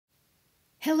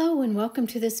Hello and welcome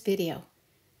to this video.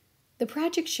 The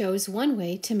project shows one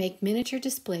way to make miniature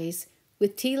displays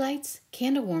with tea lights,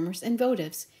 candle warmers, and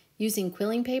votives using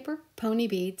quilling paper, pony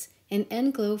beads, and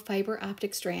end glow fiber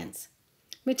optic strands.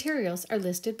 Materials are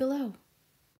listed below.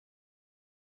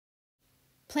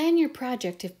 Plan your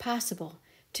project if possible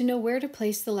to know where to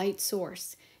place the light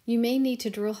source. You may need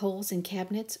to drill holes in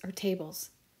cabinets or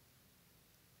tables.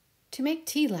 To make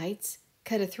tea lights,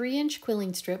 cut a 3-inch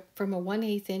quilling strip from a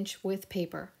 1/8 inch width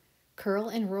paper. Curl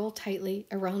and roll tightly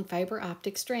around fiber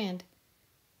optic strand.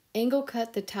 Angle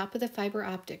cut the top of the fiber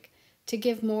optic to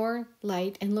give more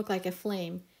light and look like a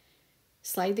flame.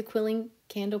 Slide the quilling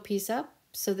candle piece up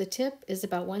so the tip is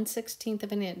about 1/16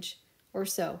 of an inch or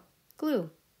so.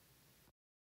 Glue.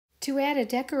 To add a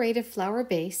decorative flower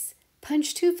base,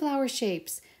 punch 2 flower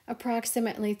shapes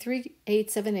approximately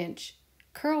 3/8 of an inch.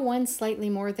 Curl one slightly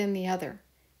more than the other.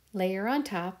 Layer on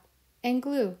top and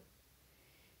glue.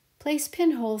 Place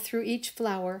pinhole through each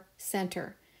flower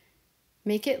center.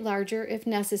 Make it larger if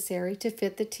necessary to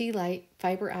fit the tea light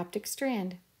fiber optic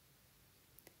strand.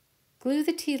 Glue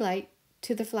the tea light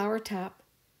to the flower top.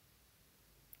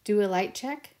 Do a light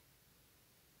check.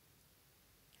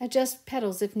 Adjust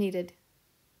petals if needed.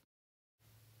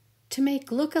 To make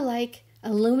look-alike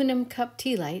aluminum cup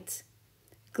tea lights,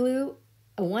 glue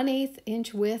a 1/8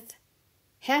 inch width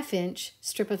 1/2 inch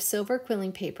strip of silver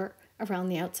quilling paper around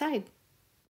the outside.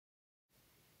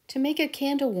 To make a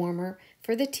candle warmer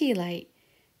for the tea light,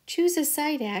 choose a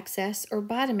side access or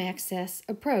bottom access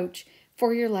approach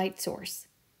for your light source.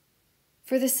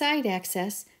 For the side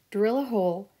access, drill a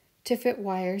hole to fit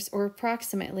wires or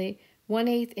approximately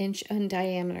 1/8 inch in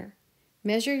diameter.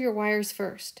 Measure your wires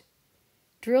first.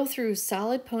 Drill through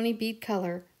solid pony bead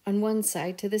color on one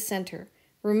side to the center.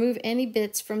 Remove any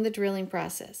bits from the drilling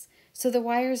process so the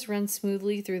wires run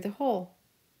smoothly through the hole.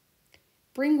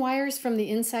 Bring wires from the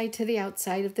inside to the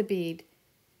outside of the bead.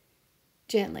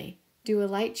 Gently. Do a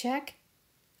light check.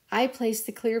 I place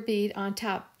the clear bead on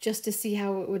top just to see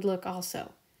how it would look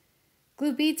also.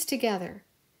 Glue beads together.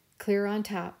 Clear on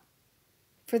top.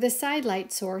 For the side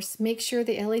light source, make sure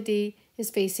the LED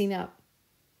is facing up.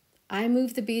 I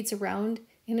move the beads around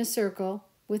in a circle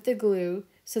with the glue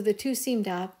so the 2 seam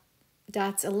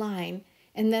dots align,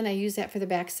 and then I use that for the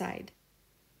back side.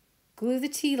 Glue the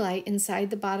tea light inside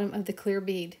the bottom of the clear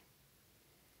bead.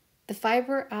 The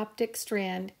fiber optic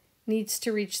strand needs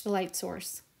to reach the light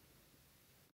source.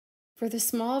 For the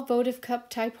small votive cup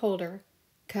type holder,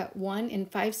 cut 1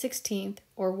 5/16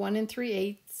 or 1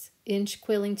 3/8 inch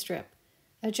quilling strip.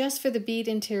 Adjust for the bead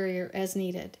interior as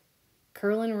needed.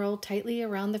 Curl and roll tightly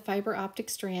around the fiber optic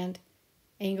strand.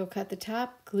 Angle cut the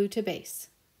top, glue to base.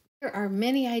 There are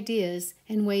many ideas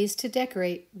and ways to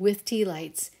decorate with tea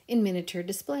lights in miniature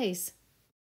displays.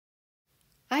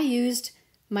 I used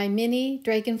my mini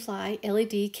dragonfly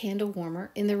LED candle warmer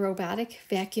in the robotic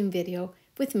vacuum video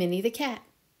with Minnie the cat.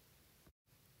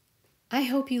 I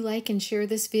hope you like and share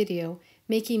this video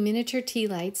making miniature tea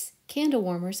lights, candle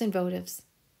warmers, and votives.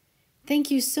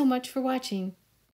 Thank you so much for watching.